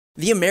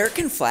The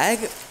American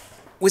flag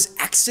was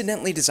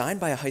accidentally designed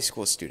by a high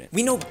school student.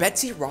 We know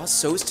Betsy Ross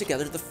sews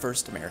together the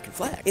first American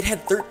flag. It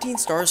had 13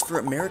 stars for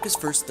America's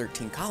first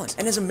 13 colonies.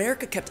 And as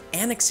America kept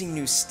annexing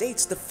new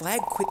states, the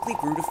flag quickly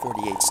grew to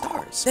 48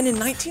 stars. Then in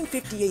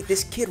 1958,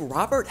 this kid,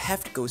 Robert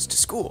Heft, goes to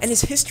school. And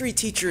his history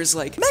teacher is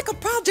like, make a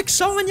project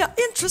showing your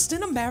interest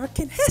in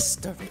American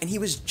history. And he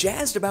was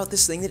jazzed about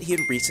this thing that he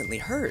had recently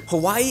heard.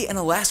 Hawaii and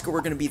Alaska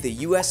were gonna be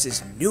the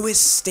US's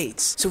newest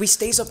states. So he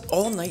stays up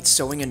all night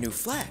sewing a new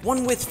flag.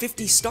 One with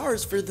 50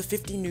 stars for the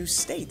 50 new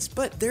states.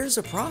 But there's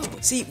a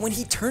problem. See, when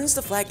he turns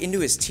the flag into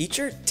his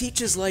teacher,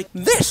 Teacher's like,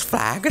 this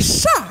flag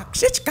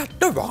sucks. It's got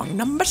the wrong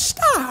number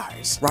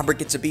stars. Robert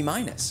gets a B-.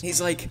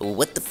 He's like,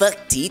 What the fuck,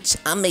 Teach?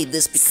 I made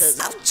this because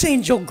I'll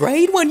change your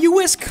grade when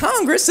US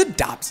Congress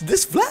adopts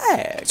this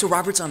flag. So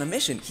Robert's on a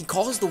mission. He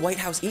calls the White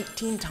House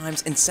 18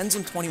 times and sends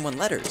them 21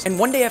 letters. And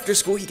one day after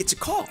school, he gets a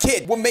call.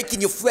 Kid, we're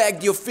making your flag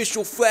the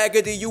official flag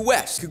of the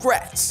US.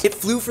 Congrats. It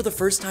flew for the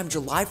first time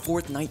July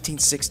 4th,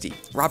 1960.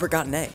 Robert got an A.